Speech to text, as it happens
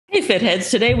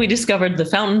Fitheads. Today we discovered the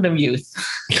fountain of youth.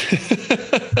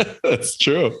 That's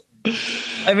true.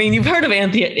 I mean, you've heard of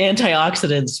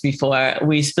antioxidants before.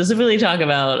 We specifically talk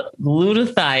about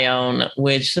glutathione,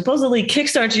 which supposedly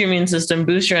kickstarts your immune system,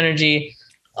 boosts your energy,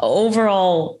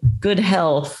 overall good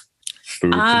health.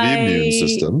 Food for the immune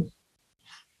system.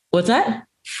 What's that?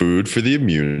 Food for the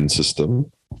immune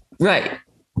system. Right.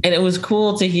 And it was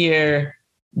cool to hear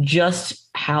just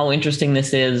how interesting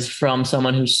this is from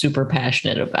someone who's super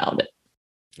passionate about it.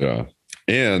 Yeah.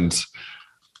 And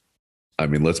I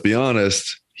mean, let's be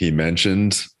honest. He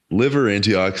mentioned liver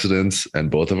antioxidants and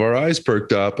both of our eyes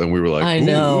perked up and we were like, I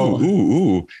know.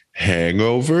 Ooh,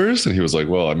 hangovers. And he was like,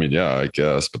 well, I mean, yeah, I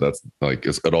guess, but that's like,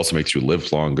 it also makes you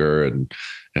live longer and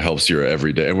it helps your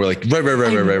everyday. And we're like,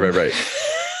 right.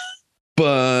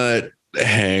 But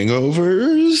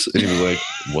hangovers? And he was like,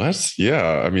 what?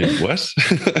 Yeah, I mean, what?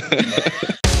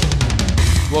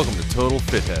 Welcome to Total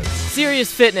Fitheads.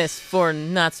 Serious fitness for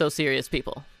not so serious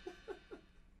people.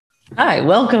 Hi,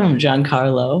 welcome,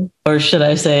 Giancarlo. Or should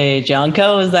I say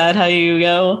Gianco? Is that how you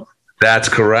go? That's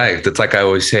correct. It's like I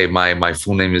always say, my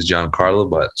full name is Giancarlo,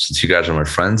 but since you guys are my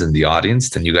friends in the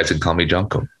audience, then you guys can call me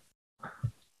Gianco.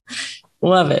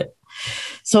 Love it.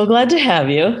 So glad to have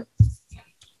you.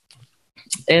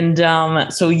 And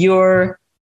so you're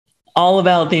all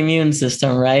about the immune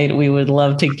system, right? We would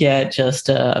love to get just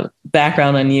a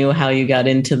background on you, how you got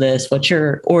into this. What's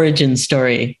your origin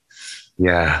story?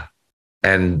 Yeah.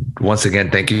 And once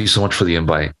again, thank you so much for the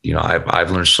invite. You know,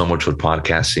 I've learned so much with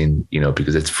podcasting, you know,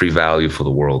 because it's free value for the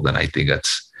world. And I think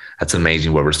that's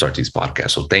amazing where we start these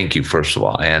podcasts. So thank you, first of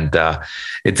all. And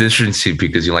it's interesting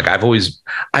because you know, like I've always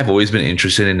been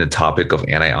interested in the topic of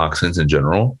antioxidants in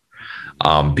general.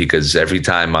 Because every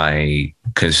time I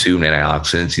consume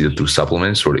antioxidants, either through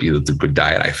supplements or either through good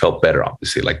diet, I felt better,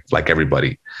 obviously, like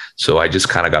everybody. So I just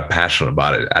kind of got passionate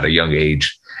about it at a young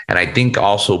age. And I think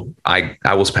also I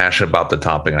was passionate about the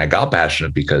topic, and I got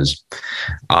passionate because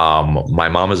my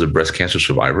mom is a breast cancer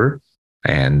survivor,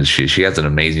 and she has an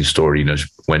amazing story. You know,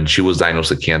 when she was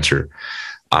diagnosed with cancer,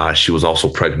 she was also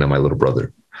pregnant with my little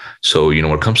brother. So, you know,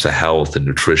 when it comes to health and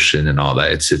nutrition and all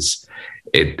that,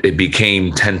 it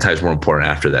became 10 times more important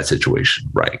after that situation.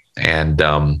 Right. And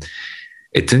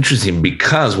it's interesting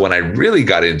because when I really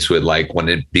got into it, like when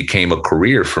it became a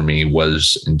career for me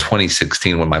was in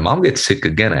 2016 when my mom gets sick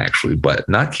again, actually, but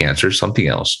not cancer, something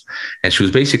else. And she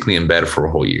was basically in bed for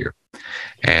a whole year.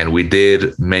 And we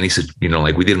did many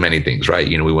things, right?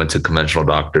 You know, we went to conventional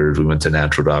doctors, we went to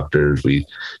natural doctors, we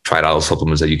tried all the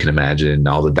supplements that you can imagine,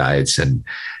 all the diets. And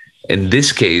in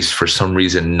this case, for some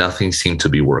reason, nothing seemed to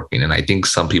be working. And I think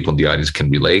some people in the audience can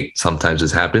relate. Sometimes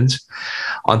this happens.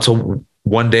 Until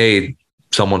one day,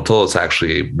 someone told us,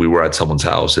 actually, we were at someone's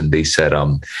house and they said,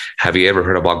 have you ever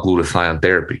heard about glutathione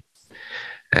therapy?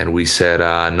 And we said,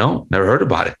 no, never heard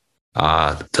about it.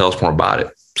 Tell us more about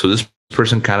it. So this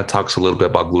person kind of talks a little bit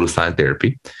about glutathione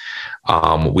therapy.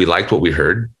 We liked what we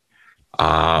heard.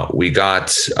 We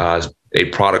got a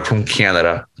product from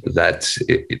Canada that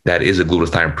is a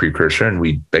glutathione precursor. And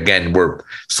we're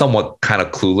somewhat kind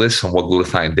of clueless on what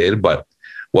glutathione did, but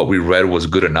what we read was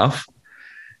good enough.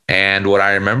 And what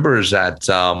I remember is that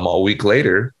a week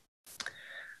later,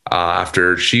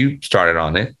 after she started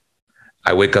on it,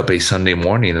 I wake up a Sunday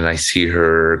morning and I see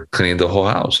her cleaning the whole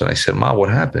house. And I said, Ma, what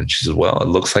happened? She says, well, it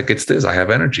looks like it's this. I have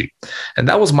energy. And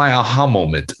that was my aha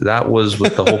moment. That was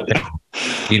with the whole thing.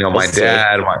 You know, my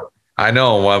dad,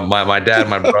 my dad,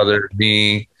 my brother,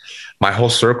 me, my whole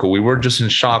circle, we were just in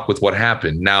shock with what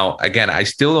happened. Now, again, I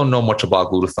still don't know much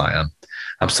about glutathione.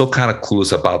 I'm still kind of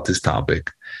clueless about this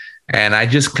topic. And I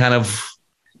just kind of,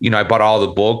 you know, I bought all the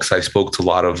books. I spoke to a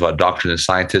lot of doctors and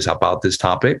scientists about this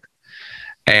topic.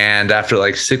 And after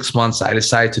like 6 months, I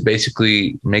decided to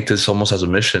basically make this almost as a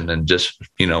mission and just,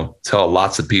 you know, tell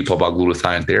lots of people about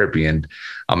glutathione therapy. And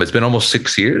it's been almost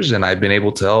 6 years and I've been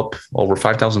able to help over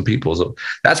 5,000 people. So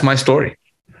that's my story.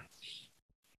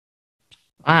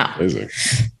 Wow. Amazing.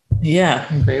 Yeah.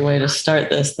 Great way to start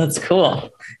this. That's cool.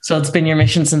 So it's been your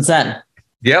mission since then.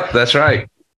 Yep, that's right.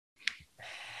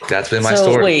 That's been my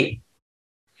story. Wait,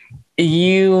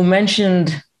 you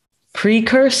mentioned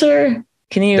precursor.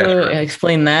 Can you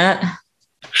explain that?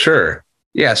 Sure.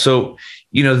 Yeah. So,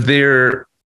 you know,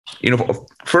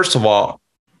 first of all,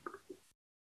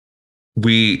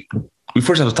 we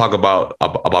first have to talk about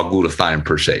glutathione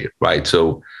per se, right?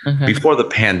 So before the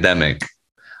pandemic,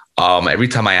 every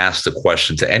time I asked the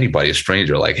question to anybody, a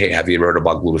stranger, like, hey, have you ever heard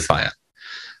about glutathione?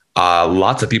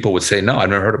 Lots of people would say, no, I've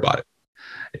never heard about it.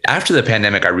 After the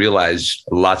pandemic, I realized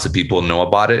lots of people know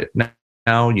about it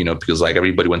now, you know, because like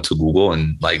everybody went to Google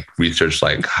and like researched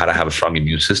like how to have a strong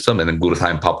immune system, and then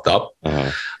glutathione popped up.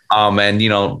 And,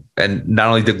 and not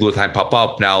only did glutathione pop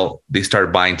up, now they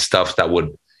started buying stuff that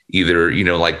would either,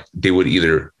 like they would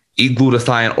either eat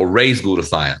glutathione or raise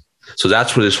glutathione. So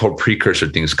that's where this whole precursor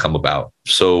things come about.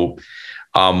 So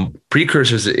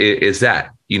precursors is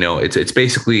that, it's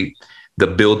basically the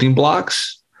building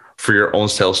blocks for your own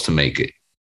cells to make it.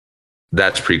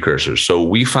 That's precursors. So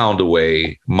we found a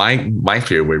way, my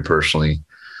favorite way personally,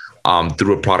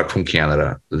 through a product from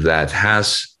Canada that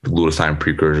has glutathione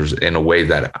precursors in a way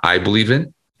that I believe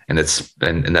in, and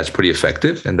that's pretty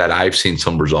effective, and that I've seen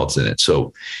some results in it.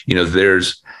 So,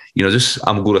 there's, this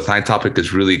glutathione topic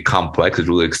is really complex, it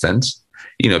really extends,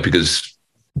 because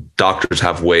doctors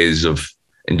have ways of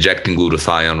injecting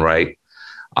glutathione, right?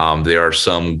 There are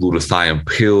some glutathione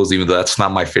pills, even though that's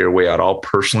not my favorite way at all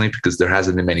personally, because there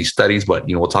hasn't been many studies, but,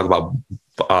 we'll talk about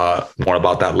more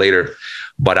about that later.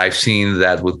 But I've seen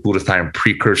that with glutathione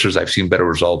precursors, I've seen better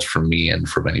results for me and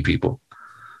for many people.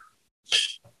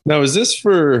 Now, is this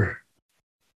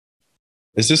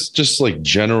just like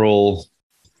general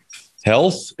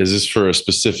health? Is this for a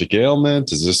specific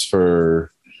ailment? Is this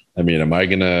for, am I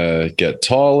going to get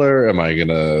taller? Am I going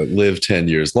to live 10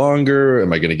 years longer?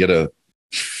 Am I going to get a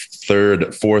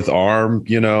third, fourth arm?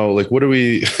 What do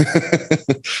we,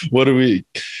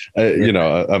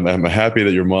 I'm happy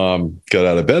that your mom got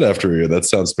out of bed after you. That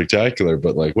sounds spectacular,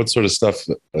 but like, what sort of stuff,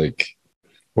 like,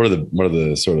 what are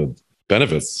the sort of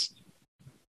benefits?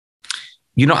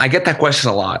 I get that question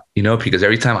a lot, because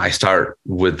every time I start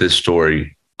with this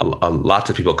story, lots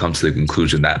of people come to the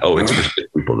conclusion that, it's for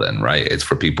sick people then, right? It's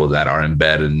for people that are in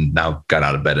bed and now got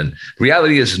out of bed. And the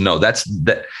reality is, no, that's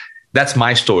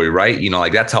my story, right?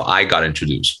 Like that's how I got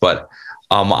introduced. But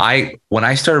when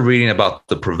I started reading about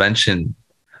the prevention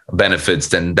benefits,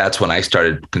 then that's when I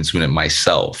started consuming it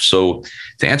myself. So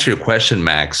to answer your question,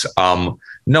 Max,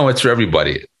 no, it's for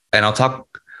everybody. And I'll talk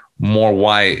more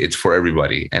why it's for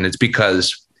everybody. And it's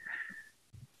because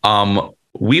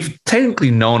we've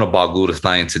technically known about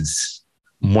glutathione since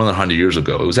more than 100 years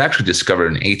ago. It was actually discovered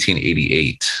in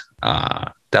 1888.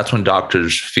 That's when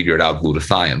doctors figured out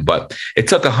glutathione, but it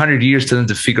took 100 years to them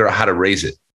to figure out how to raise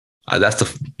it.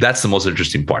 That's the most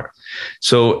interesting part.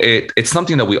 So it's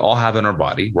something that we all have in our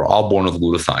body. We're all born with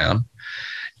glutathione,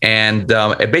 and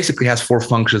it basically has 4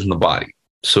 functions in the body.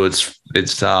 So it's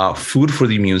food for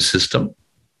the immune system.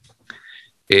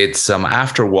 It's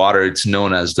after water, it's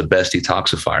known as the best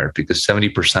detoxifier because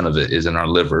 70% of it is in our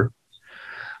liver.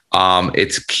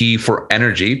 It's key for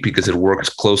energy because it works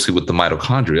closely with the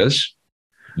mitochondria,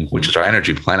 which is our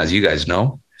energy plant, as you guys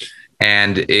know.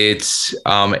 And it's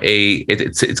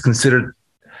considered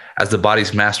as the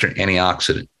body's master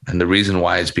antioxidant. And the reason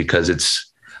why is because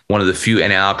it's one of the few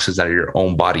antioxidants that your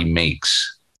own body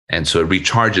makes. And so it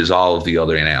recharges all of the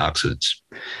other antioxidants.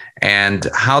 And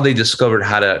how they discovered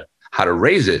how to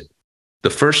raise it, the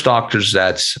first doctors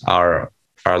that are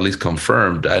at least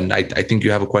confirmed. And I think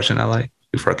you have a question, Ally,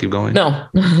 before I keep going. No.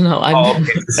 I'm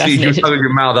okay. See, you're talking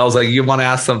your mouth. I was like, you want to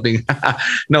ask something?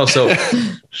 No. So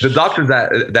the doctors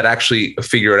that actually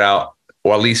figure it out,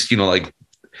 or at least, like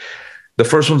the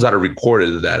first ones that are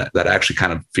recorded that actually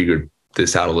kind of figured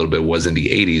this out a little bit was in the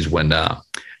 80s when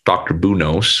Dr.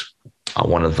 Bunos,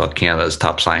 one of Canada's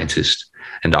top scientists,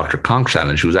 and Dr.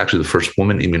 Kongshanen, she was actually the first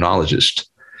woman immunologist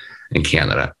in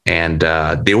Canada. And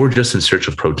they were just in search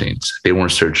of proteins. They were in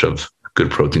search of good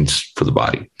proteins for the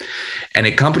body. And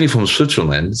a company from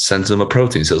Switzerland sends them a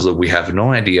protein, says, look, we have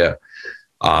no idea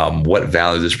what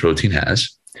value this protein has.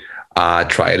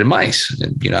 Try it in mice.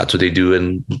 And, that's what they do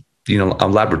in,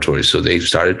 laboratories. So they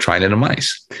started trying it in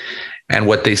mice. And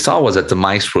what they saw was that the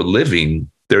mice were living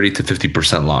 30 to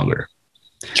 50% longer.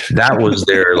 That was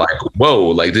their like, whoa,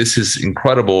 like this is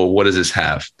incredible. What does this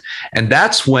have? And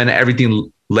that's when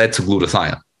everything led to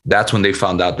glutathione. That's when they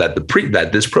found out that that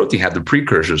this protein had the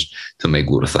precursors to make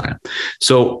glutathione.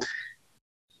 So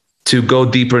to go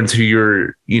deeper into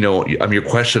your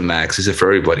question, Max, is it for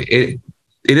everybody?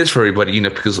 It is for everybody,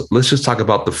 because let's just talk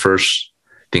about the first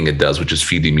thing it does, which is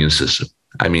feed the immune system.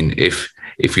 I mean, if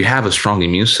you have a strong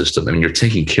immune system, you're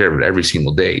taking care of it every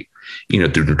single day,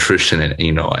 through nutrition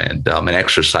and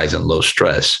exercise and low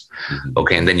stress. Mm-hmm.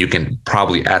 Okay. And then you can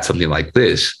probably add something like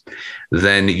this,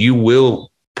 then you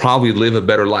will probably live a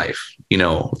better life.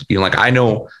 Like I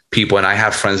know people, and I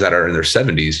have friends that are in their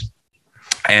 70s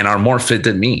and are more fit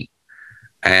than me,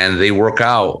 and they work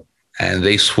out and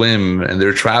they swim and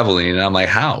they're traveling. And I'm like,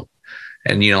 how?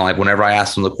 And, like whenever I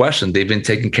ask them the question, they've been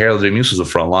taking care of their immune system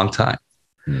for a long time.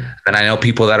 Mm. And I know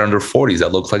people that are in their 40s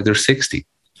that look like they're 60.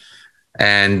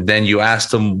 And then you ask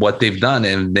them what they've done,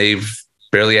 and they've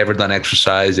barely ever done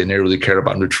exercise. They never really cared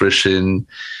about nutrition.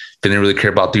 They didn't really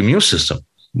care about the immune system.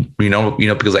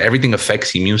 because everything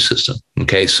affects the immune system.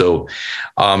 Okay. So,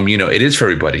 it is for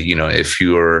everybody. If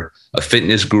you're a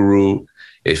fitness guru,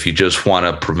 if you just want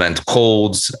to prevent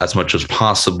colds as much as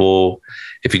possible,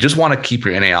 if you just want to keep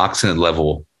your antioxidant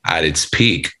level at its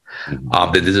peak,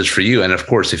 then this is for you. And of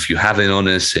course, if you have an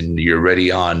illness and you're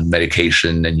already on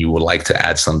medication and you would like to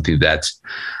add something that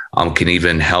can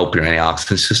even help your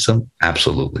antioxidant system,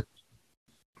 absolutely.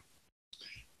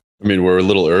 I mean, we're a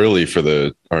little early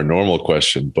for our normal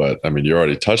question, but I mean, you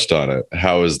already touched on it.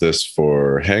 How is this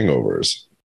for hangovers?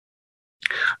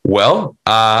 Well,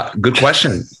 good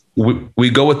question. We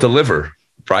go with the liver,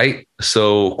 right?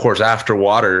 So, of course, after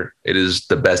water, it is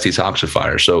the best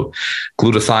detoxifier. So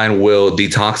glutathione will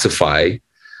detoxify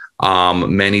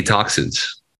many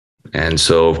toxins. And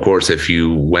so, of course, if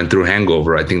you went through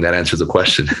hangover, I think that answers the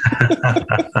question.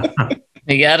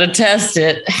 You got to test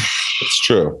it. It's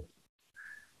true.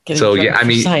 So, yeah, I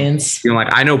mean, science.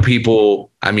 I know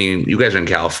people, you guys are in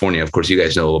California. Of course, you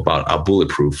guys know about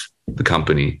Bulletproof, the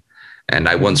company. And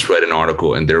I once read an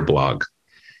article in their blog.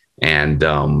 And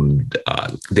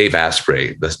Dave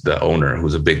Asprey, the owner,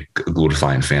 who's a big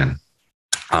glutathione fan,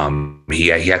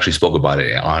 he actually spoke about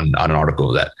it on an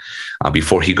article that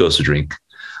before he goes to drink,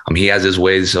 he has his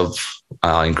ways of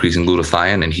increasing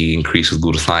glutathione, and he increases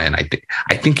glutathione.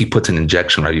 I think he puts an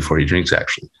injection right before he drinks,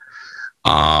 actually.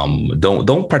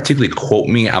 Don't particularly quote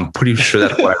me. I'm pretty sure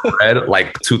that's what I read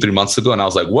like 2-3 months ago. And I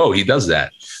was like, whoa, he does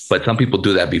that. But some people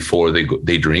do that before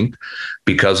they drink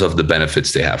because of the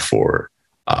benefits they have for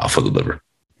the liver.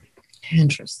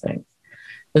 Interesting.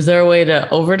 Is there a way to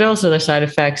overdose? Are there side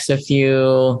effects if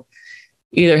you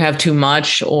either have too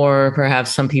much or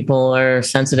perhaps some people are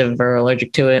sensitive or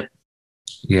allergic to it?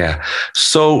 Yeah.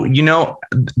 So,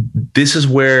 this is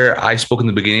where I spoke in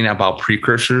the beginning about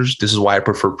precursors. This is why I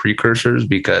prefer precursors,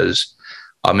 because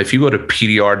if you go to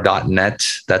pdr.net,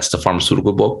 that's the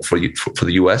pharmaceutical book for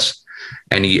the US.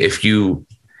 And if you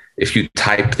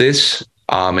type this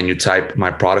and you type my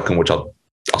product, in which I'll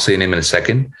say the name in a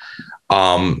second,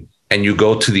 and you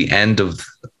go to the end of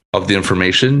the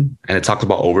information and it talks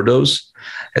about overdose,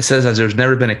 it says that there's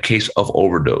never been a case of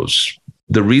overdose.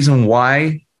 The reason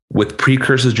why with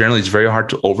precursors generally it's very hard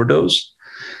to overdose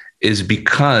is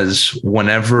because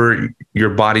whenever your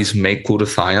bodies make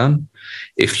glutathione,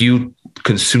 if you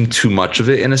consume too much of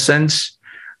it, in a sense,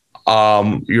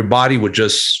 your body would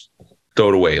just throw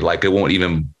it away. Like it won't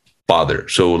even bother.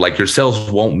 So like your cells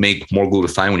won't make more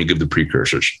glutathione when you give the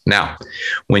precursors. Now,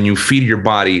 when you feed your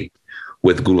body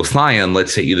with glutathione,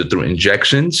 let's say either through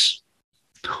injections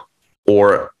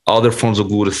or other forms of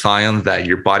glutathione that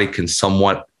your body can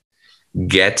somewhat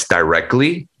get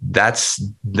directly,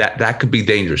 that could be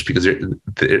dangerous, because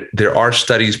there are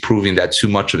studies proving that too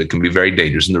much of it can be very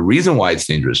dangerous. And the reason why it's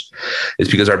dangerous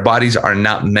is because our bodies are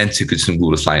not meant to consume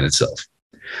glutathione itself.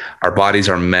 Our bodies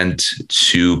are meant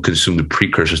to consume the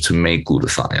precursors to make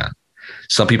glutathione.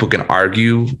 Some people can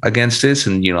argue against this,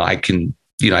 and I can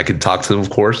talk to them, of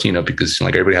course, because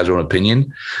like everybody has their own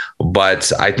opinion. But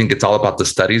I think it's all about the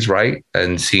studies, right?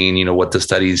 And seeing what the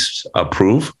studies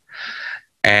prove.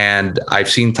 And I've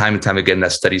seen time and time again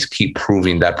that studies keep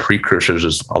proving that precursors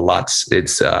is a lot.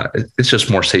 It's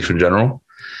just more safe in general.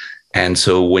 And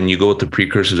so when you go with the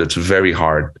precursors, it's very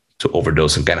hard to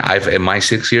overdose. Again, in my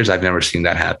 6 years, I've never seen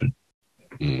that happen.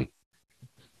 Mm.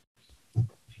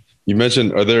 You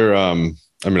mentioned, are there,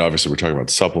 obviously we're talking about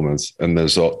supplements, and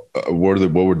there's what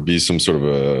would be some sort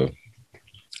of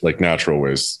natural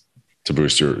ways to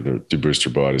boost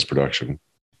your body's production?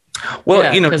 Well,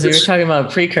 because we were talking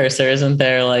about precursor, isn't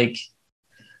there like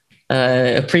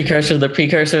a precursor to the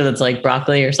precursor that's like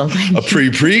broccoli or something? A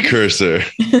precursor.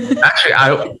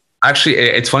 Actually,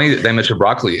 it's funny that they mentioned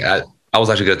broccoli. I was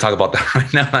actually going to talk about that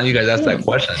right now. You guys asked that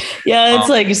question. Yeah, it's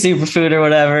like a superfood or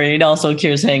whatever. It also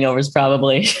cures hangovers,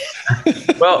 probably.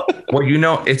 well,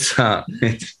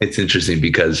 it's interesting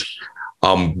because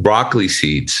broccoli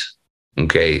seeds,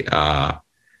 okay,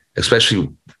 especially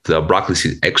the broccoli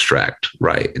seed extract,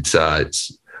 right? It's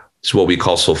what we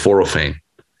call sulforaphane,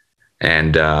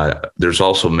 and there's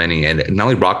also many, and not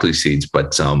only broccoli seeds,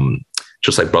 but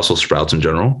just like Brussels sprouts in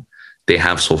general, they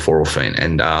have sulforaphane,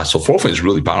 and sulforaphane is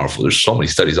really powerful. There's so many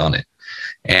studies on it,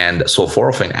 and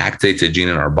sulforaphane activates a gene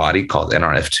in our body called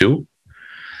NRF2,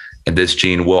 and this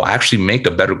gene will actually make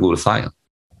a better glutathione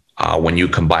when you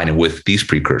combine it with these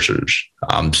precursors.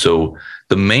 So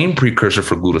the main precursor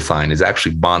for glutathione is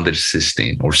actually bonded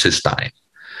cysteine or cysteine.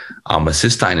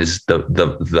 Cysteine is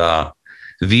the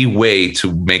way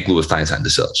to make glutathione inside the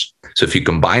cells. So if you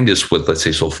combine this with, let's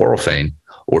say, sulforaphane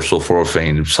or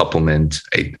sulforaphane supplement,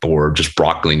 or just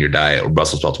broccoli in your diet or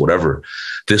Brussels sprouts, whatever,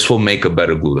 this will make a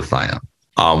better glutathione.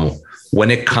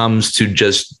 when it comes to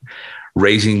just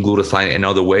raising glutathione in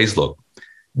other ways, look,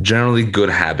 generally good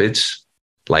habits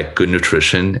like good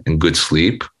nutrition and good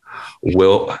sleep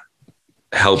will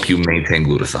help you maintain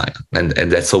glutathione.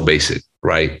 And that's so basic,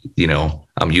 right? You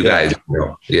guys,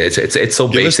 it's so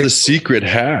Give basic. us the secret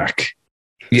hack.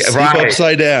 Yeah, Sleep right.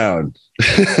 upside down.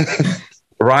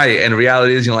 Right. And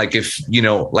reality is, you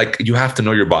have to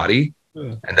know your body.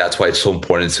 Yeah. And that's why it's so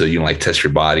important to, test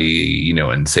your body,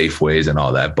 in safe ways and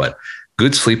all that. But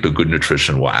good sleep and good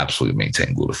nutrition will absolutely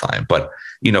maintain glutathione. But,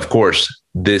 of course,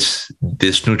 this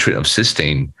nutrient of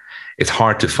cysteine, it's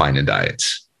hard to find in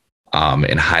diets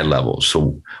in high levels.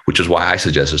 So, which is why I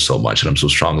suggest it so much. And I'm so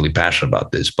strongly passionate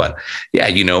about this. But yeah,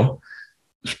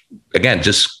 again,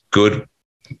 just good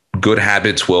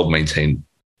habits will maintain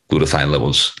glutathione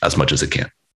levels as much as it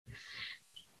can.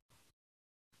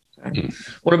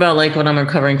 What about like when I'm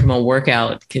recovering from a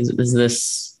workout? Is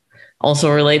this also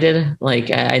related?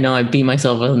 Like, I know I beat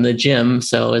myself in the gym.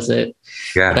 So is it,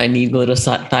 that I need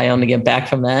glutathione to get back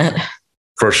from that?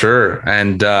 For sure.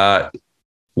 And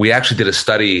we actually did a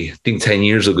study, I think 10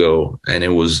 years ago, and it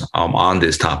was on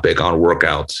this topic on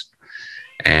workouts.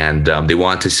 And they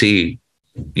wanted to see,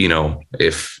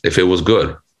 if it was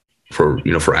good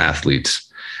for athletes.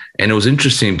 And it was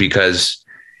interesting because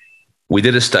we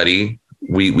did a study.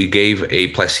 We gave a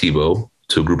placebo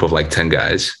to a group of like 10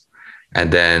 guys.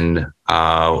 And then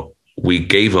we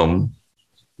gave them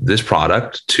this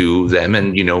product to them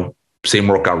and, same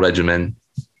workout regimen.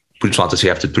 We just wanted to see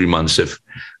after 3 months if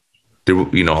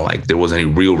there was any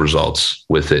real results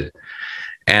with it.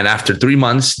 And after 3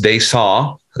 months, they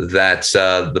saw that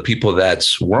the people that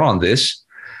were on this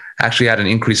actually had an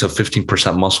increase of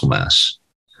 15% muscle mass.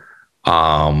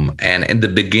 And in the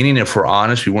beginning, if we're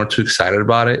honest, we weren't too excited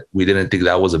about it. We didn't think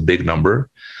that was a big number,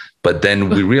 but then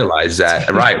we realized that,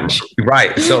 right.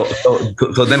 So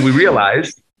then we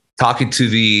realized, talking to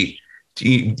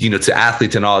to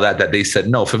athletes and all that they said,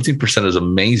 no, 15% is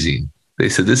amazing. They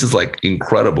said, this is like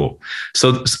incredible.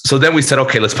 So then we said,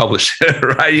 okay, let's publish it,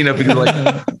 right?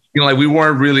 Because we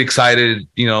weren't really excited,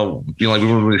 we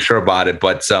weren't really sure about it,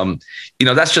 but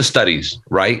that's just studies,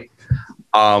 right?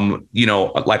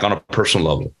 Like on a personal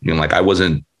level, I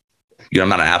wasn't, I'm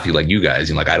not an athlete like you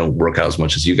guys, I don't work out as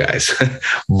much as you guys,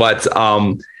 but,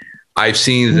 I've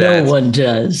seen that no one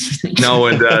does.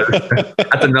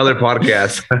 That's another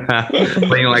podcast.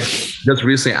 But, just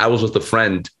recently I was with a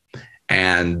friend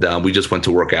and, we just went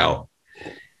to work out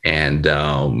and,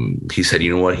 he said,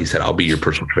 you know what? He said, I'll be your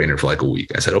personal trainer for like a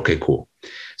week. I said, okay, cool.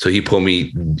 So he put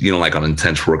me, like on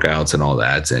intense workouts and all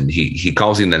that. And he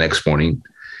calls me the next morning.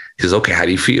 He says, okay, how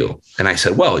do you feel? And I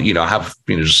said, well, I have,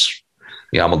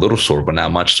 I'm a little sore, but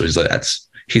not much. So he's like, I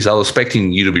was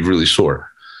expecting you to be really sore.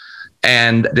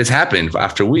 And this happened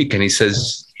after a week. And he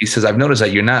says, I've noticed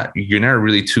that you're not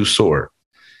really too sore.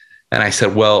 And I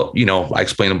said, well, I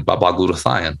explained about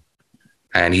glutathione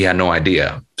and he had no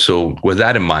idea. So with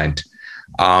that in mind,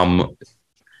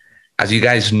 as you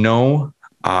guys know,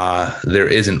 there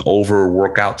is an over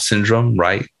workout syndrome,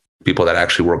 right? People that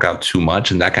actually work out too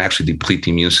much, and that can actually deplete the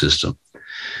immune system.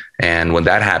 And when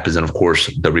that happens, then of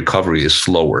course the recovery is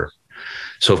slower.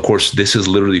 So of course, this is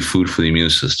literally food for the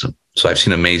immune system. So I've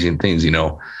seen amazing things,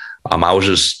 I was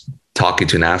just talking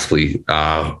to an athlete,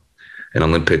 an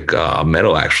Olympic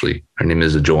medal, actually. Her name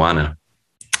is Joanna.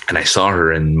 And I saw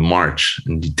her in March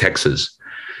in Texas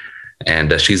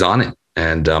and she's on it.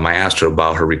 And I asked her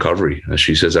about her recovery. And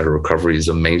she says that her recovery is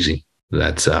amazing.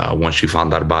 That once she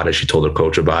found out about it, she told her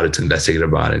coach about it, to investigate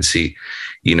about it and see,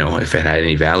 if it had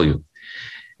any value,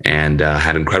 and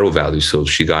had incredible value. So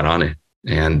she got on it,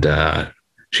 and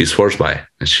she's forced by it,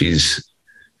 and she's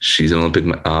an Olympic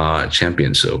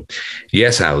champion. So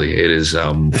yes, Ali, it is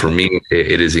for me,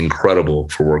 it is incredible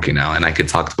for working out, and I could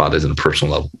talk about this on a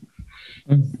personal level.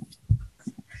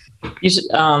 You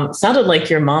sounded like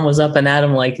your mom was up and at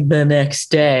him like the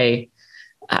next day.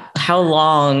 How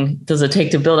long does it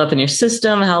take to build up in your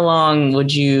system? How long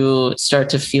would you start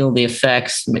to feel the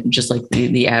effects, just like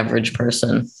the average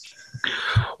person?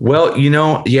 Well,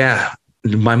 yeah,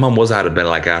 my mom was out of bed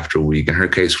like after a week, and her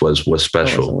case was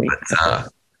special.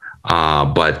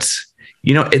 But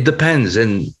it depends.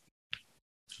 And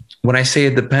when I say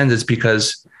it depends, it's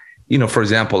because, for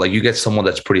example, like you get someone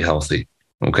that's pretty healthy,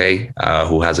 okay,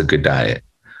 who has a good diet,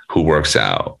 who works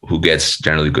out, who gets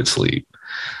generally good sleep.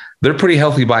 They're pretty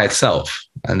healthy by itself,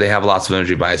 and they have lots of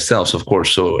energy by itself. So of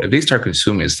course, so if they start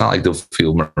consuming, it's not like they'll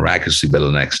feel miraculously better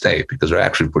the next day because they're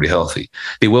actually pretty healthy.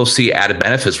 They will see added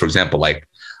benefits, for example, like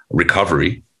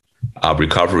recovery.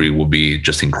 Recovery will be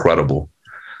just incredible.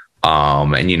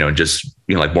 And,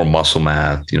 like more muscle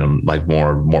mass, like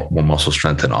more muscle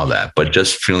strength and all that, but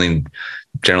just feeling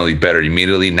generally better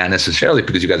immediately, not necessarily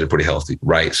because you guys are pretty healthy,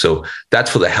 right? So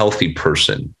that's for the healthy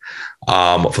person.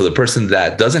 For the person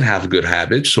that doesn't have good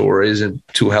habits or isn't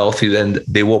too healthy, then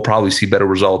they will probably see better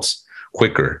results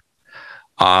quicker.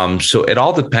 So it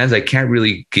all depends. I can't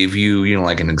really give you,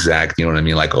 like an exact, you know what I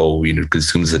mean? Like, oh,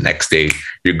 consume the next day,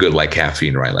 you're good like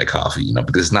caffeine, right? Like coffee,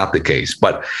 because it's not the case.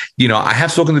 But, I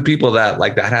have spoken to people that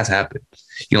like that has happened.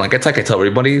 Like it's like I tell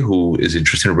everybody who is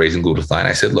interested in raising glutathione,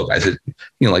 I said,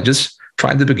 like just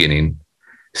try at the beginning,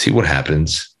 see what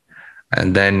happens.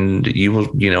 And then you will,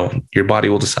 your body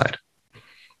will decide.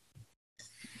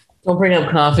 Don't bring up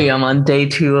coffee. I'm on day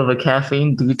 2 of a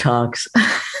caffeine detox.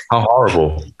 How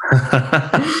horrible.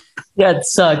 Yeah, it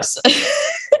sucks.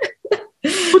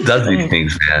 Who does these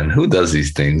things, man? Who does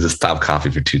these things? Just stop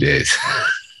coffee for 2 days.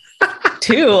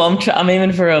 2? I'm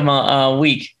aiming for a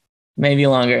week, maybe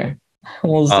longer.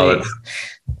 We'll see.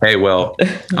 Hey, well,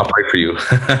 I'll pray for you.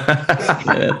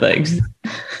 Yeah, thanks.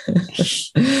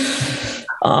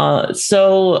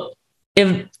 So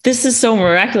if this is so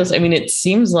miraculous, I mean, it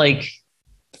seems like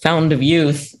fountain of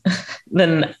youth,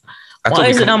 then why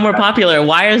is it not more popular?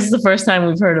 Why is the first time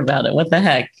we've heard about it? What the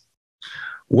heck?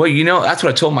 Well, that's what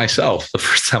I told myself the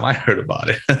first time I heard about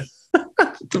it.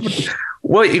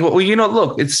 Well,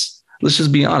 look, let's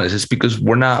just be honest. It's because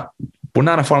we're not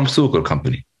a pharmaceutical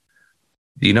company.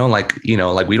 Like we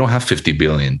don't have 50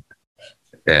 billion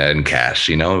in cash,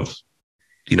 we're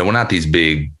not these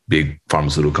big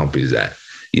pharmaceutical companies that,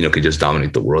 could just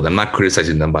dominate the world. I'm not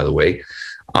criticizing them, by the way.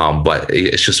 But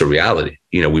it's just a reality.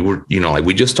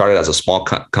 We just started as a small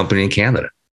company in Canada,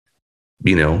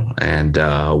 and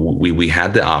we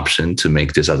had the option to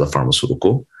make this as a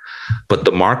pharmaceutical, but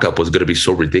the markup was going to be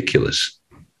so ridiculous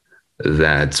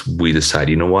that we decided,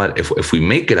 you know what, if we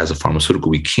make it as a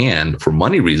pharmaceutical, we can, for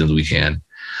money reasons, we can.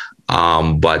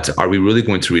 But are we really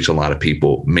going to reach a lot of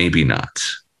people? Maybe not.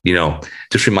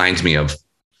 Just reminds me of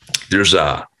there's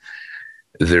a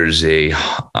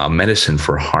medicine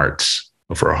for heart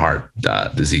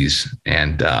disease,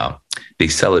 and they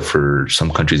sell it for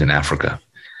some countries in Africa,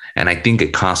 and I think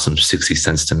it costs them 60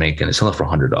 cents to make, and it's selling for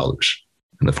 $100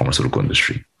 in the pharmaceutical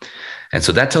industry. And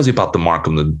so that tells you about the mark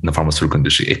of the pharmaceutical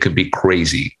industry. It could be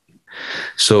crazy.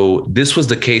 So this was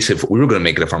the case. If we were going to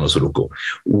make it a pharmaceutical,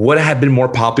 would it have been more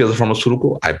popular as a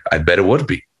pharmaceutical? I bet it would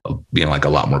be, being like a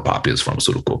lot more popular as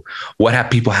pharmaceutical. Would have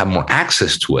people have more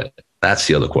access to it? That's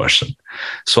the other question.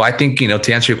 So I think,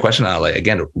 to answer your question,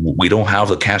 again, we don't have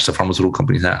the cash that pharmaceutical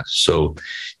companies have. So,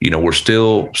 we're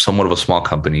still somewhat of a small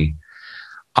company.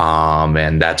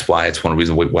 And that's why it's one of the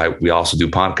reasons why we also do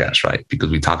podcasts, right? Because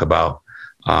we talk about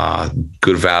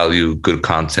good value, good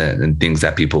content, and things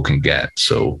that people can get.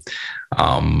 So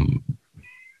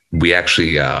we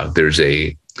actually,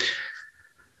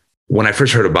 when I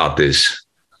first heard about this,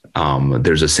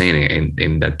 there's a saying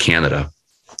in Canada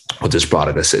with this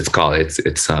product. It's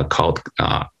called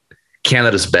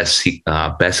Canada's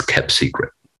best kept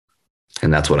secret.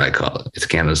 And that's what I call it. It's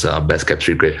Canada's best kept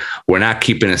secret. We're not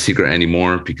keeping a secret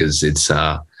anymore because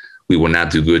we will not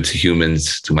do good to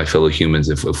humans, to my fellow humans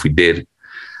if we did.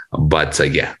 But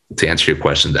yeah, to answer your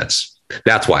question, that's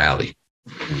why, Ali.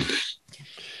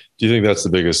 Do you think that's the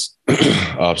biggest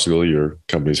obstacle your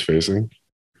company's facing?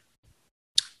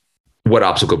 What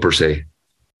obstacle per se?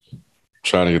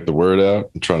 Trying to get the word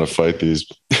out and trying to fight these,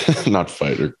 not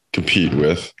fight or compete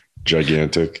with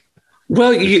gigantic.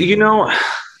 Well,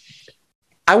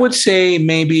 I would say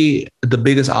maybe the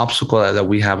biggest obstacle that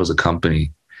we have as a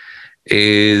company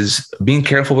is being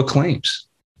careful with claims,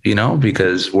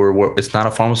 because it's not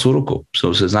a pharmaceutical.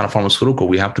 So since it's not a pharmaceutical,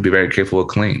 we have to be very careful with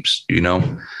claims,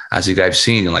 as you guys have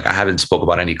seen, I haven't spoke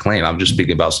about any claim. I'm just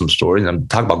speaking about some stories. I'm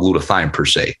talking about glutathione per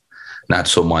se, not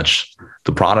so much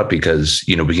the product, because,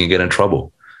 we can get in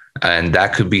trouble. And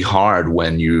that could be hard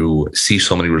when you see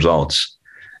so many results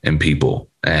in people,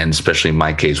 and especially in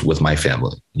my case with my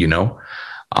family,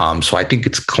 So I think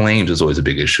it's claims is always a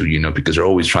big issue, because they're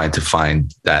always trying to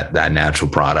find that natural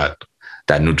product,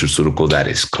 that nutraceutical that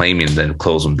is claiming, then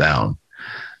close them down.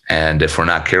 And if we're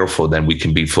not careful, then we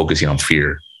can be focusing on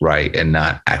fear, right? And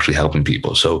not actually helping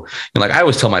people. So, I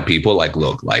always tell my people,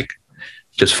 look,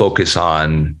 just focus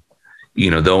on,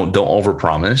 don't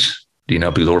overpromise,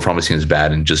 because overpromising is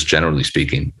bad, and just generally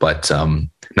speaking. But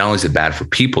not only is it bad for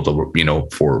people to,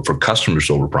 for customers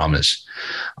to overpromise,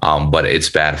 but it's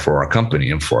bad for our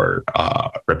company and for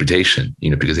our reputation,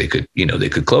 because they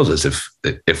could close us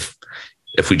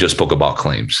if we just spoke about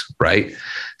claims, right?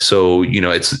 So,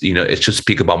 it's just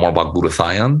speak more about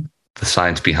glutathione, the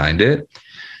science behind it,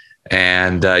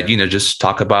 and just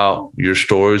talk about your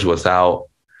stories without,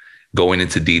 going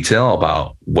into detail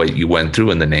about what you went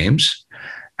through and the names.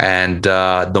 And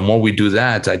the more we do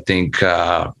that, I think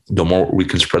the more we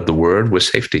can spread the word with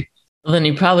safety. Well, then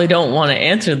you probably don't want to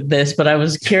answer this, but I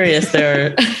was curious.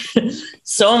 There are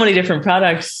so many different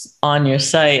products on your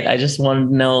site. I just wanted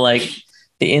to know like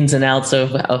the ins and outs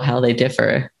of how they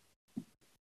differ.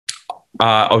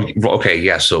 Okay.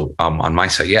 Yeah. So on my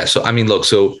site, yeah. So, I mean, look,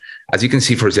 so as you can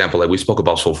see, for example, like we spoke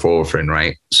about sulforaphane,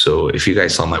 right? So if you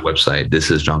guys saw my website,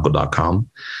 this is Gianco.com.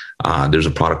 There's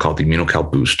a product called the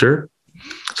ImmunoCal Booster.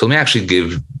 So let me actually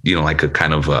give, like a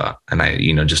kind of,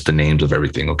 just the names of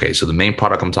everything. Okay. So the main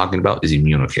product I'm talking about is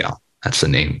ImmunoCal. That's the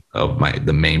name of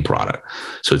the main product.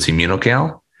 So it's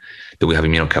ImmunoCal. Then we have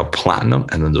ImmunoCal Platinum,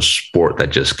 and then the Sport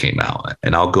that just came out.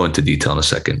 And I'll go into detail in a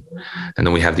second. And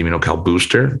then we have the ImmunoCal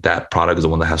Booster. That product is the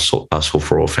one that has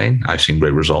sulforaphane. I've seen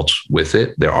great results with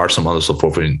it. There are some other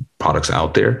sulforaphane products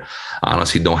out there. I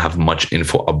honestly don't have much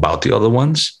info about the other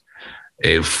ones.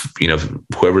 If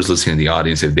whoever's listening in the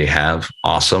audience, if they have,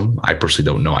 awesome. I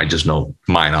personally don't know. I just know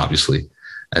mine, obviously.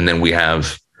 And then we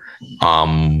have,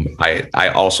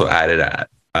 I also added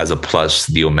as a plus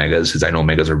the omegas, because I know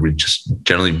omegas are just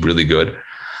generally really good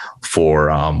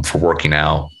for working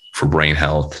out, for brain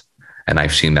health. And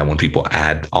I've seen that when people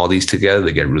add all these together,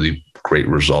 they get really great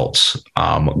results.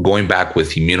 Going back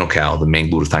with ImmunoCal, the main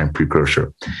glutathione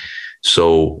precursor.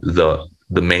 So the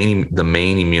main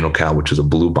ImmunoCal, which is a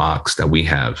blue box that we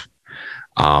have,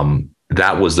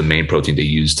 that was the main protein they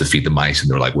used to feed the mice. And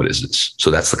they're like, what is this?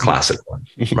 So that's the classic one,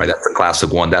 right? That's the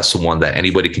classic one. That's the one that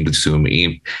anybody can consume.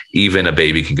 Even a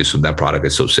baby can consume that product.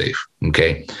 It's so safe.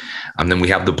 Okay. And then we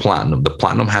have the platinum. The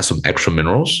platinum has some extra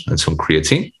minerals and some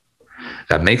creatine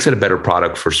that makes it a better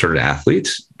product for certain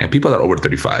athletes and people that are over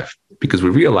 35, because we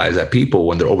realize that people,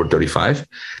 when they're over 35,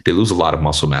 they lose a lot of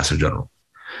muscle mass in general.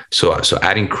 So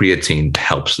adding creatine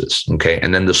helps this. Okay.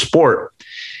 And then the Sport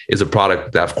is a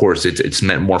product that, of course, it's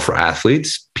meant more for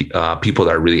athletes, people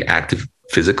that are really active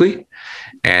physically.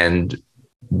 And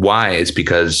why? Is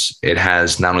because it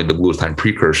has not only the glutathione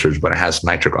precursors, but it has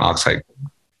nitric oxide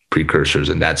precursors.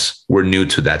 And we're new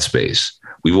to that space.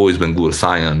 We've always been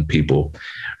glutathione people,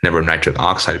 never nitric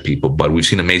oxide people, but we've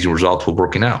seen amazing results with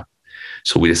working out.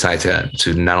 So we decided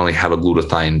to not only have a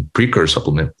glutathione precursor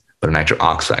supplement, but a nitric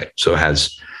oxide. So it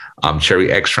has cherry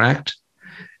extract,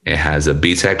 it has a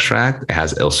beet extract, it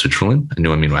has L-citrulline, a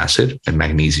new amino acid, and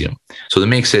magnesium. So that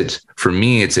makes it, for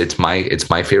me, it's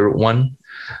my favorite one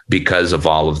because of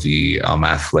all of the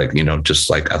athletic, just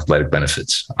like athletic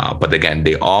benefits. But again,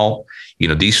 they all,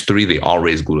 these three, they all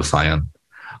raise glutathione.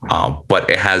 But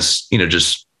it has,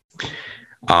 it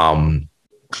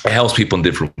helps people in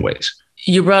different ways.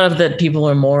 You brought up that people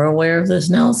are more aware of this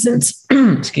now since,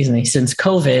 since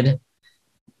COVID.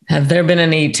 Have there been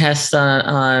any tests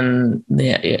on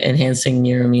enhancing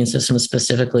your immune system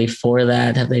specifically for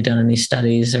that? Have they done any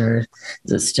studies, or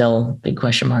is it still a big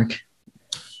question mark?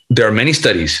 There are many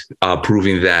studies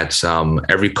proving that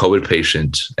every COVID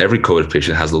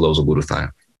patient has the levels of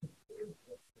glutathione.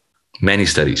 Many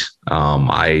studies.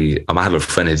 I have a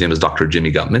friend, his name is Dr.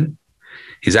 Jimmy Gutman.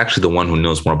 He's actually the one who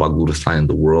knows more about glutathione in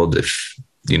the world. If,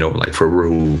 like for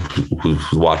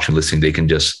who's watching, listening, they can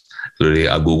just literally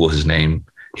Google his name.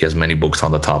 He has many books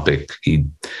on the topic. He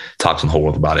talks in the whole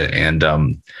world about it. And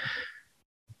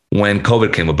when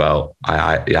COVID came about,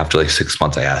 I after like 6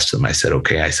 months, I asked him, I said,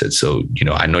 okay, so,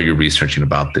 I know you're researching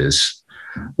about this.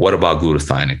 What about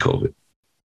glutathione and COVID?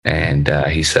 And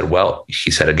he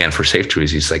said, again, for safety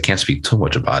reasons, I can't speak too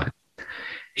much about it.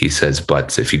 He says,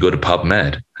 but if you go to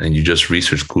PubMed and you just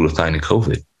research glutathione and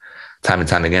COVID, time and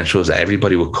time again shows that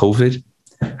everybody with COVID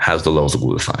has the levels of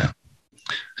glutathione.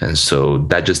 And so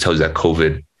that just tells you that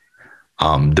COVID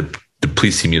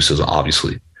depletes the immune system,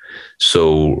 obviously.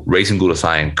 So raising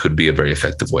glutathione could be a very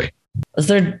effective way. Is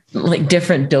there like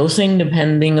different dosing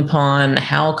depending upon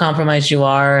how compromised you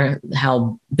are,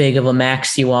 how big of a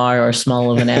max you are, or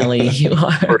small of an alley you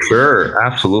are? For sure.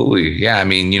 Absolutely. Yeah. I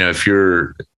mean, if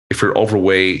you're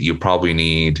overweight, you probably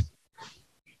need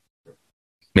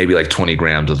maybe like 20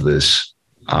 grams of this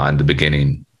in the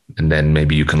beginning. And then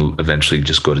maybe you can eventually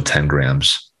just go to 10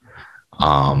 grams.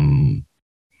 But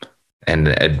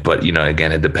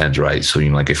again, it depends, right? So,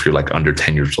 like if you're like under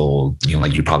 10 years old,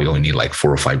 like you probably only need like 4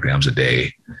 or 5 grams a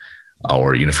day.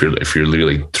 Or, if you're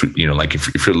literally, like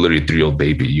if you're literally a 3-year-old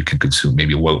baby, you can consume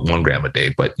maybe 1 gram a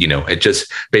day. But, it just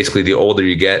basically the older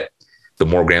you get, the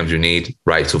more grams you need,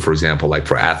 right? So for example, like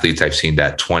for athletes, I've seen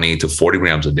that 20 to 40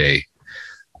 grams a day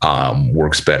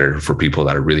works better for people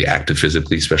that are really active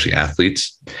physically, especially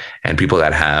athletes, and people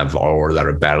that have or that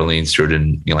are battling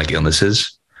certain like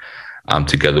illnesses.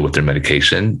 Together with their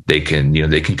medication, they can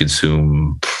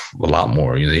consume a lot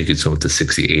more. You can consume up to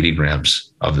 60, 80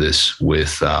 grams of this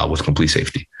with complete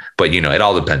safety. But, it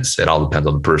all depends. It all depends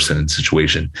on the person and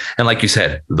situation. And like you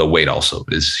said, the weight also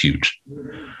is huge.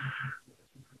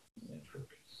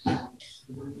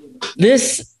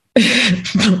 This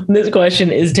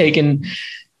question is taken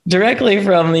directly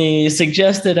from the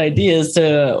suggested ideas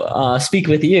to speak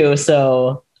with you.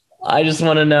 So I just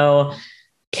want to know,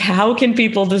 how can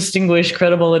people distinguish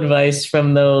credible advice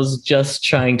from those just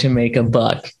trying to make a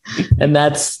buck? And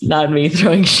that's not me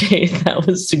throwing shade. That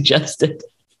was suggested.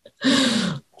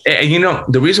 And,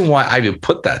 the reason why I would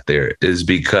put that there is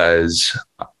because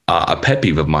a pet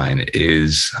peeve of mine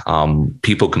is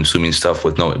people consuming stuff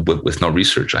with no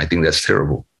research. I think that's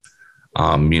terrible.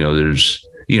 There's,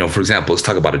 for example, let's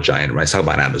talk about a giant, right? Let's talk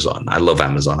about Amazon. I love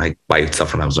Amazon. I buy stuff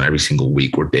from Amazon every single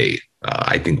week or day.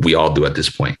 I think we all do at this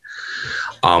point.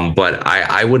 But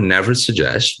I would never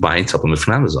suggest buying supplements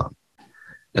from Amazon.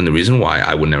 And the reason why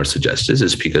I would never suggest this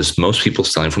is because most people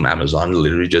selling from Amazon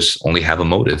literally just only have a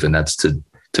motive, and that's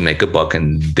to make a buck,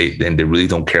 and they really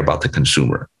don't care about the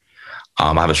consumer.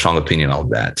 I have a strong opinion on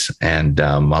that. And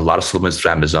a lot of supplements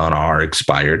from Amazon are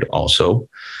expired also.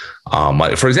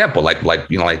 For example, like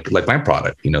my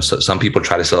product, so some people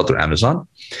try to sell it through Amazon,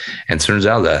 and it turns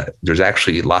out that there's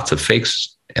actually lots of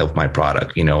fakes of my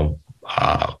product.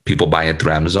 People buy it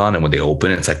through Amazon, and when they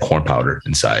open it, it's like corn powder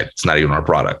inside. It's not even our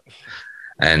product.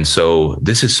 And so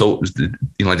this is so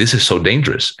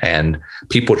dangerous, and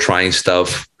people trying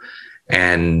stuff,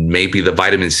 and maybe the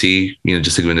vitamin C,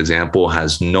 just to give an example,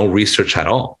 has no research at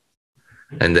all.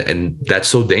 And that's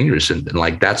so dangerous. And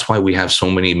that's why we have so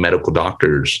many medical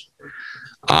doctors,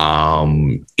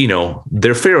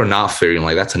 they're fair or not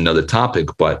fair. That's another topic,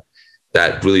 but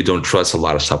that really don't trust a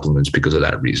lot of supplements because of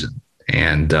that reason.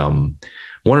 And one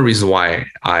of the reasons why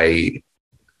I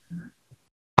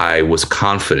was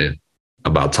confident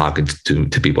about talking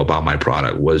to people about my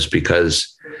product was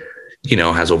because, it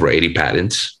has over 80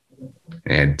 patents,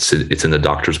 and it's in the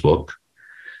doctor's book.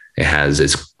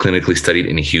 It's clinically studied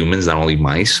in humans, not only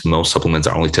mice. Most supplements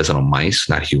are only tested on mice,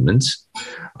 not humans.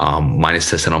 Mine is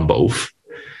tested on both.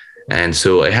 And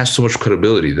so it has so much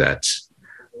credibility that,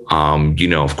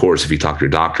 of course, if you talk to your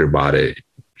doctor about it,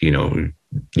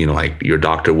 your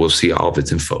doctor will see all of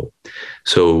its info.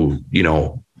 So,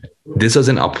 this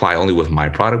doesn't apply only with my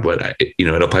product, but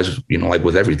it applies,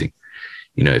 with everything.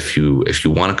 If you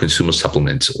want to consume a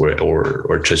supplement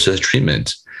or just a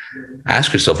treatment,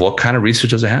 ask yourself, what kind of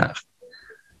research does it have?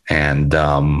 And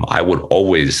I would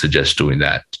always suggest doing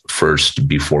that first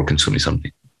before consuming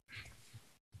something.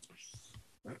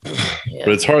 But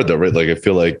it's hard though, right? I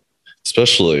feel like,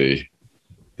 especially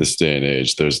this day and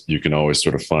age, you can always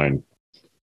sort of find,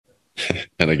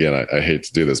 and again, I hate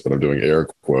to do this, but I'm doing air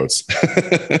quotes,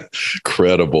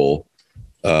 credible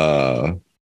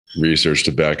research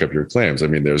to back up your claims. I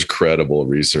mean, there's credible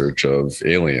research of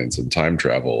aliens and time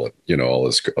travel, and, all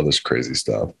this crazy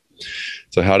stuff.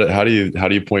 So how do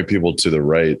you point people to the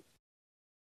right,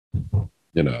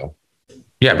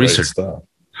 research right stuff?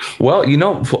 Well,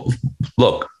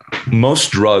 look,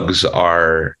 most drugs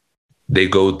they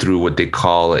go through what they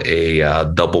call a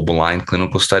double-blind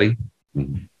clinical study.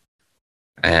 Mm-hmm.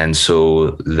 And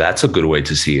so that's a good way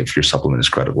to see if your supplement is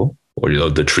credible, or,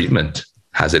 the treatment.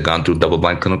 Has it gone through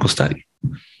double-blind clinical study?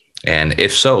 And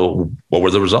if so, what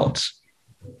were the results?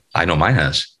 I know mine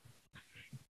has.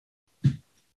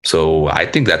 So I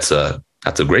think that's a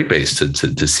great base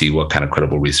to see what kind of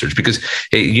credible research, because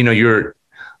you're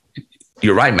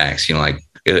right, Max.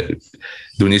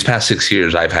 During these past 6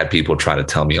 years, I've had people try to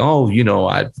tell me,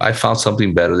 I found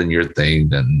something better than your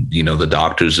thing. And, the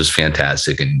doctor's just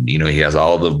fantastic. And, he has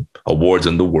all the awards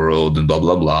in the world and blah,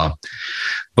 blah, blah.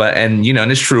 But, and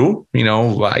it's true,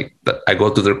 I go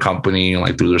through their company,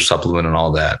 through their supplement and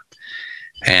all that.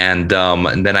 And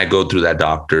then I go through that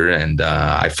doctor, and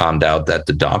I found out that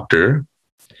the doctor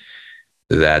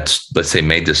that, let's say,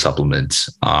 made the supplements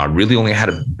really only had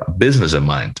a business in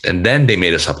mind. And then they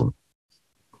made a supplement.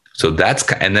 So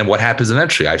and then what happens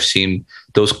eventually? I've seen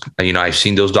those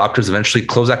doctors eventually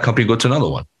close that company, go to another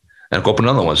one and open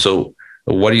another one. So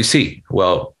what do you see?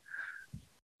 Well,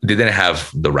 they didn't have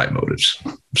the right motives.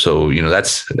 So,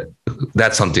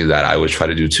 that's something that I always try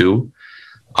to do too.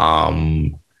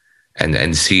 And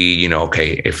see,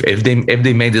 okay, if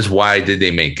they made this, why did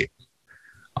they make it?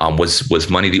 Was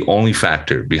money the only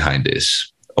factor behind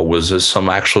this, or was there some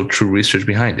actual true research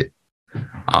behind it?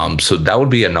 So that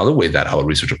would be another way that I would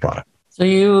research a product. So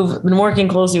you've been working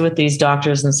closely with these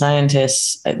doctors and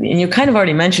scientists, and you kind of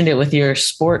already mentioned it with your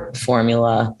sport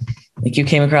formula. You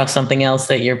came across something else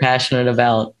that you're passionate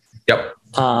about. Yep.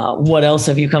 What else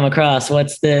have you come across?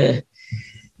 What's the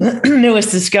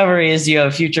newest discoveries? Do you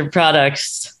have future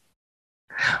products?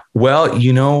 Well,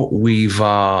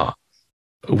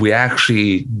 we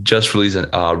actually just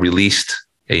released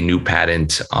a new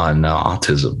patent on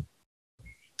autism,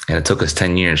 and it took us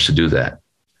 10 years to do that.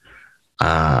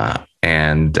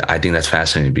 And I think that's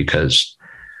fascinating because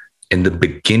in the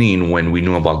beginning, when we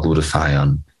knew about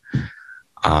glutathione,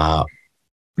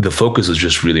 the focus was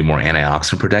just really more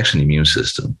antioxidant protection, immune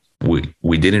system.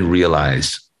 We didn't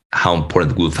realize how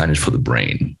important glutathione is for the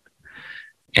brain.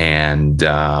 And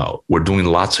we're doing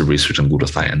lots of research on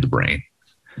glutathione in the brain.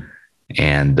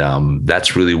 And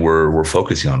that's really where we're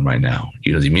focusing on right now.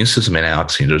 The immune system and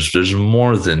antioxidant, there's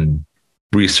more than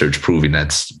research proving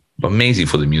that's amazing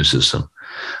for the immune system.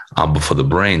 But for the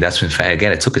brain, that's in fact,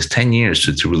 again, it took us 10 years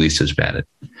to release this patent,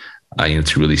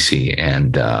 to really see.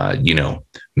 And,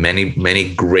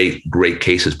 many great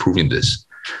cases proving this.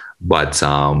 But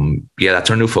that's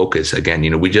our new focus.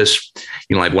 Again, we just,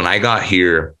 like when I got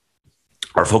here,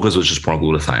 our focus was just more on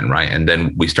glutathione, right? And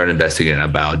then we started investigating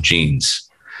about genes.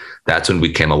 That's when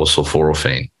we came up with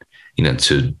sulforaphane,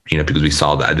 because we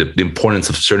saw that the importance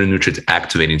of certain nutrients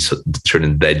activating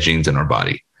certain dead genes in our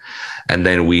body. And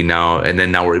then now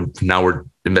we're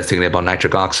investigating about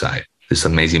nitric oxide, this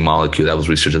amazing molecule that was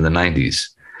researched in the 90s.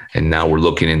 And now we're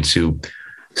looking into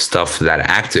stuff that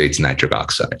activates nitric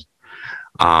oxide.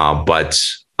 But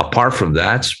apart from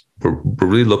that, we're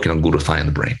really looking on glutathione in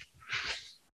the brain.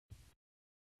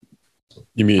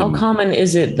 You mean, how common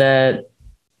is it that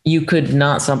you could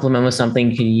not supplement with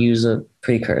something, you could use a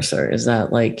precursor? Is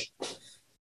that like,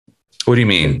 what do you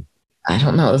mean? I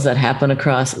don't know. Does that happen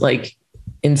across, like,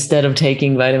 instead of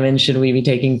taking vitamins, should we be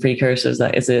taking precursors?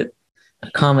 Is it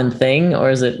a common thing, or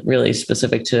is it really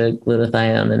specific to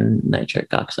glutathione and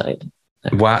nitric oxide?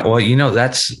 Well,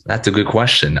 that's a good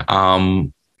question.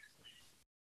 I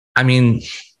mean,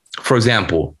 for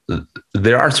example,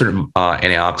 there are certain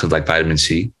antioxidants like vitamin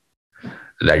C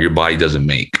that your body doesn't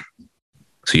make.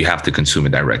 So you have to consume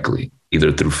it directly,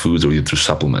 either through foods or either through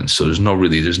supplements. So there's not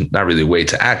really a way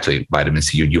to activate vitamin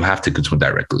C. You have to consume it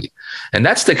directly. And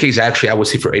that's the case, actually, I would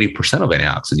say for 80% of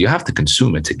antioxidants, you have to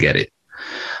consume it to get it.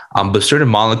 But certain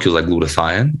molecules like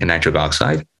glutathione and nitric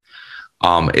oxide,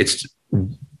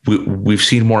 we've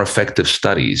seen more effective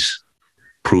studies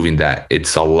proving that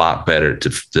it's a lot better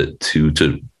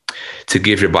to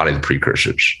give your body the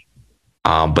precursors.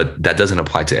 But that doesn't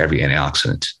apply to every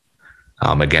antioxidant.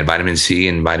 Again, vitamin C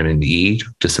and vitamin E,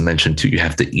 just to mention too, you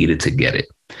have to eat it to get it.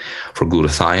 For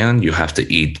glutathione, you have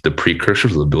to eat the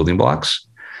precursors, the building blocks.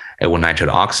 And with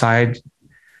nitric oxide,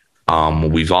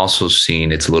 we've also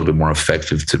seen it's a little bit more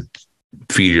effective to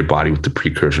feed your body with the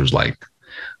precursors like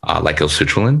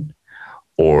L-citrulline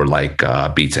or like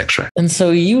beet extract. And so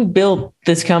you built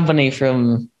this company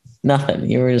from nothing.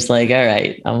 You were just like, all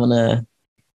right, I'm going to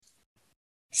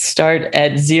start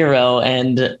at zero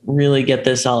and really get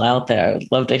this all out there. I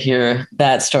would love to hear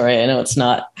that story. I know it's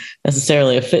not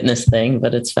necessarily a fitness thing,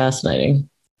 but it's fascinating.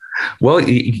 Well,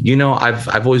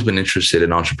 I've always been interested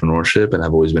in entrepreneurship, and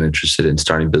I've always been interested in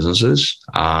starting businesses.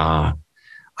 I've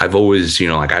always,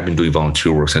 I've been doing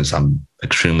volunteer work since I'm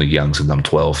extremely young, since I'm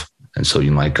 12. And so,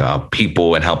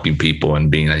 people and helping people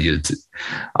and being,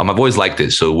 I've always liked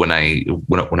it. So when I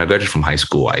graduated from high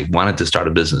school, I wanted to start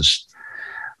a business.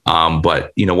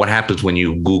 But what happens when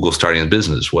you Google starting a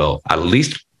business? Well, at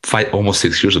least almost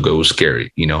 6 years ago, it was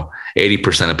scary.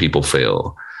 80% of people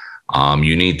fail.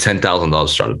 You need $10,000 to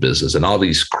start a business and all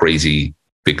these crazy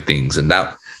big things. And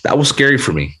that was scary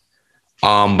for me.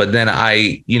 But then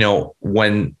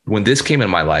when this came in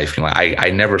my life,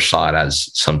 I never saw it as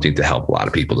something to help a lot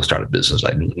of people to start a business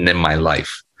in my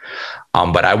life.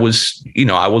 But I was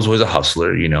always a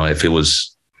hustler. If it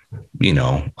was,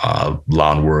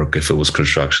 lawn work, if it was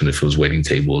construction, if it was waiting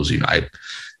tables, I've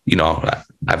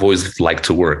always liked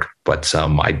to work, but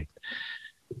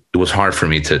it was hard for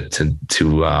me to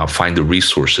find the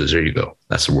resources. There you go.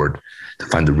 That's the word, to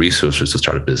find the resources to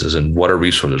start a business. And what are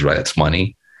resources, right? It's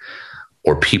money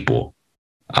or people.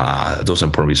 Those are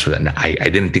important resources. And I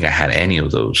didn't think I had any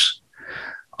of those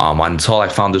until I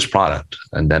found this product.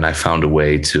 And then I found a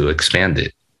way to expand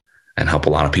it and help a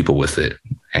lot of people with it.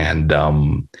 And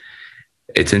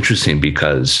it's interesting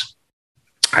because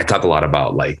I talk a lot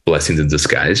about like blessings in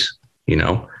disguise,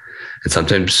 and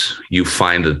sometimes you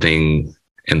find the thing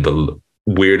in the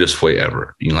weirdest way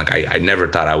ever. I never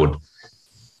thought I would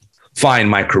find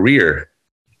my career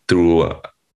through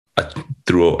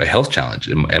a health challenge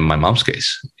in my mom's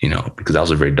case, because that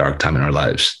was a very dark time in our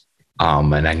lives.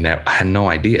 And I had no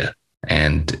idea.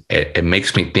 And it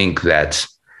makes me think that,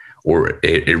 or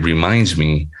it reminds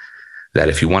me that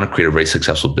if you want to create a very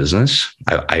successful business,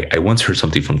 I once heard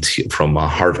something from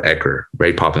Harv Eker,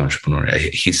 very popular entrepreneur.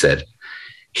 He said,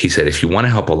 if you want to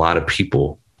help a lot of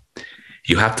people,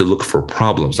 you have to look for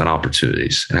problems and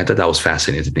opportunities. And I thought that was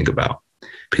fascinating to think about,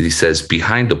 because he says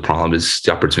behind the problem is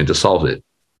the opportunity to solve it.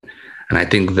 And I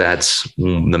think that's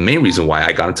the main reason why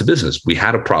I got into business. We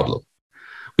had a problem.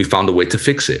 We found a way to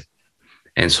fix it.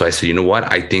 And so I said, you know what?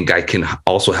 I think I can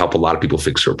also help a lot of people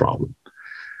fix their problem.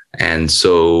 And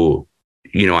so,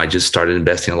 I just started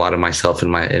investing a lot of myself in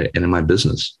my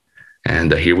business.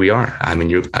 And here we are. I'm in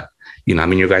your guys'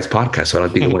 podcast. So I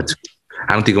don't think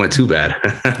it went too bad.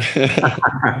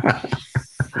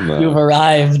 No. You've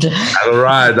arrived. I've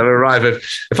arrived.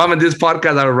 If I'm in this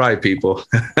podcast, I've arrived, people.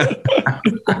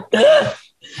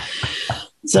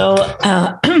 So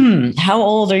how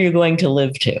old are you going to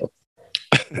live to?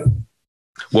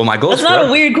 Well, my goal is That's not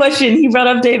a weird question. He brought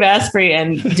up Dave Asprey,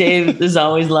 and Dave is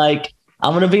always like,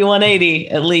 I'm going to be 180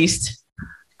 at least.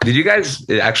 Did you guys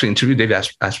actually interview Dave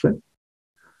Asprey?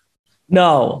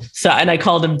 No. So, and I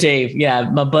called him Dave. Yeah,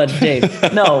 my bud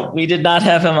Dave. No, we did not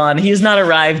have him on. He's not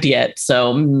arrived yet.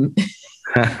 So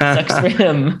sucks for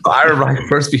him. I arrived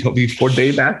first before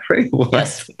Dave Asprey.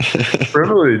 Yes.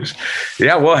 Privilege.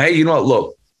 Yeah. Well, hey,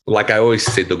 look, like I always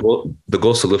say, the goal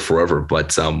is to live forever,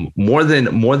 but more than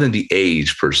the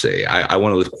age per se, I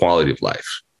want to live quality of life.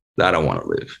 That I want to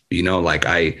live.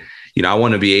 I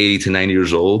want to be 80 to 90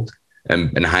 years old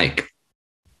and hike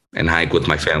with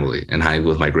my family and hike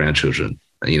with my grandchildren.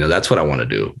 That's what I want to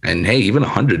do. And hey, even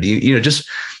 100,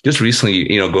 just recently,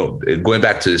 going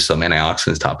back to this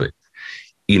antioxidants topic,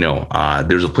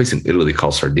 there's a place in Italy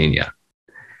called Sardinia.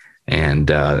 And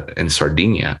in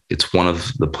Sardinia, it's one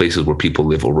of the places where people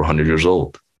live over 100 years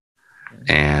old.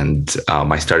 And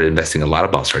I started investing a lot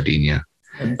about Sardinia.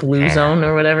 Blue zone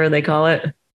or whatever they call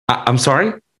it. I'm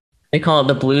sorry? They call it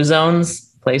the blue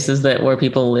zones, places where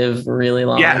people live really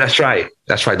long. Yeah, that's right.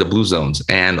 That's right. The blue zones.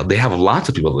 And they have lots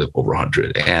of people that live over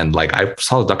 100. And like I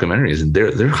saw the documentaries, and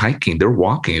they're hiking, they're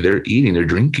walking, they're eating, they're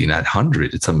drinking at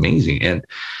 100. It's amazing. And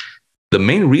the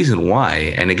main reason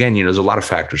why, and again, there's a lot of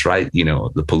factors, right?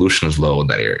 The pollution is low in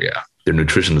that area. Their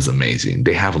nutrition is amazing.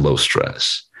 They have low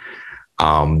stress.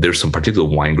 There's some particular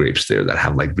wine grapes there that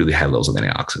have like really high levels of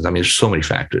antioxidants. I mean, there's so many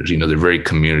factors, they're very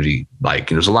community like,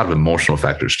 there's a lot of emotional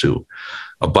factors too,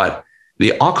 but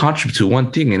they all contribute to one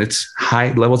thing, and it's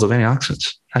high levels of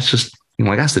antioxidants. That's just,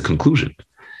 that's the conclusion.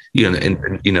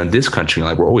 In this country,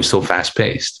 like we're always so fast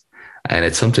paced, and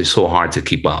it's sometimes so hard to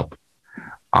keep up.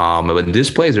 But in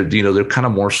this place, they're kind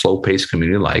of more slow paced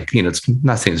community. Like, it's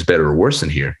not saying it's better or worse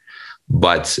than here,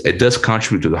 but it does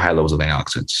contribute to the high levels of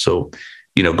antioxidants. So,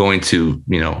 going to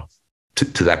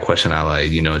that question,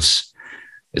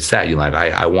 it's that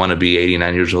I want to be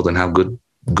 89 years old and have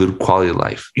good quality of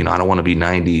life. I don't want to be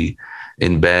 90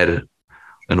 in bed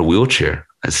in a wheelchair.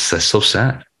 That's so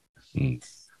sad.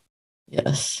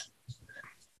 Yes.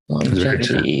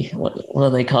 Longevity. What do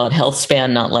they call it? Health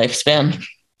span, not lifespan.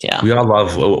 Yeah. We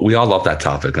all love that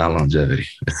topic on longevity.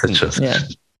 It's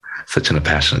such an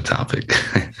passionate topic.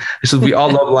 We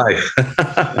all love life.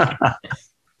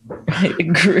 Right,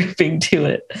 grouping to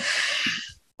it.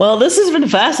 Well, this has been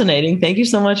fascinating. Thank you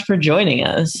so much for joining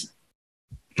us.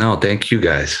 No, thank you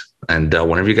guys. And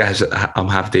whenever you guys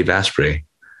have Dave Asprey,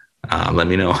 let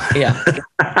me know. Yeah,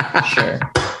 sure.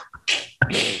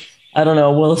 I don't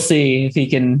know. We'll see if he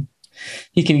can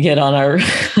get on our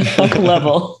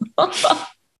level.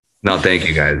 No, thank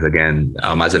you guys again.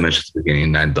 As I mentioned at the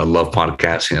beginning, I love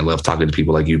podcasting. I love talking to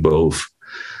people like you both.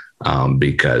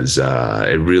 Because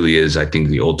it really is, I think,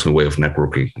 the ultimate way of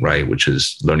networking, right? Which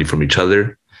is learning from each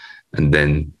other and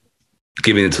then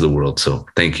giving it to the world. So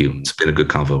thank you. It's been a good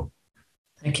convo.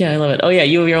 Heck yeah, I love it. Oh yeah,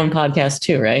 you have your own podcast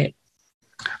too, right?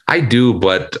 I do,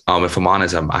 but if I'm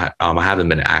honest, I haven't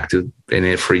been active in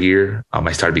it for a year.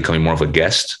 I started becoming more of a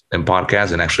guest in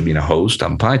podcasts and actually being a host.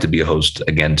 I'm planning to be a host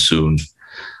again soon.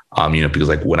 Because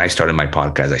like when I started my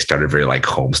podcast, I started very like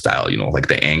home style, like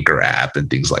the Anchor app and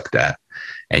things like that.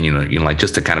 And, like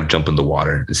just to kind of jump in the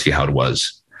water and see how it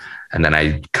was. And then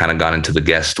I kind of got into the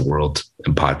guest world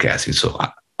in podcasting. So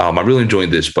I'm really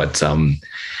enjoying this, but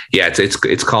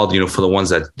it's called, for the ones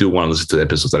that do want to listen to the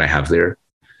episodes that I have there,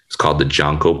 it's called the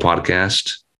Gianco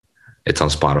podcast. It's on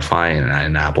Spotify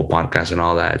and Apple Podcasts and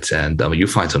all that. And you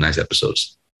find some nice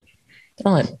episodes.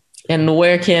 And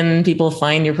where can people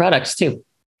find your products too?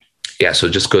 Yeah. So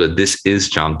just go to This Is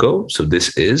Gianco. So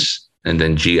this is, and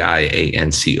then gianco.com.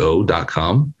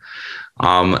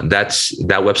 That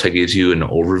website gives you an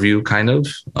overview kind of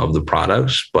the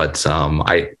products, but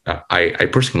I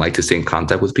personally like to stay in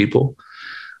contact with people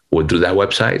through that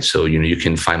website. So, you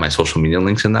can find my social media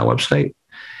links in that website.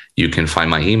 you can find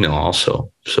my email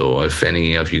also. So if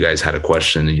any of you guys had a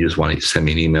question and you just want to send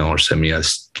me an email or send me a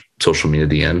social media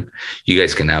DM, you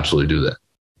guys can absolutely do that.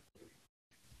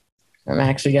 I'm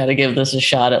actually got to give this a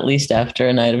shot at least after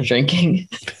a night of drinking.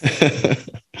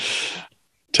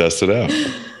 Test it out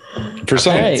for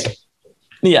science. Right.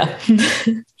 Yeah.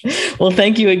 Well,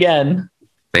 thank you again.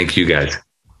 Thank you, guys.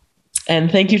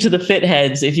 And thank you to the Fit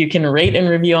Heads. If you can rate and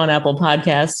review on Apple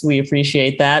Podcasts, we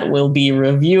appreciate that. We'll be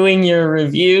reviewing your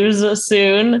reviews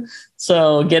soon.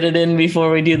 So get it in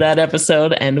before we do that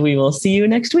episode, and we will see you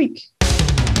next week.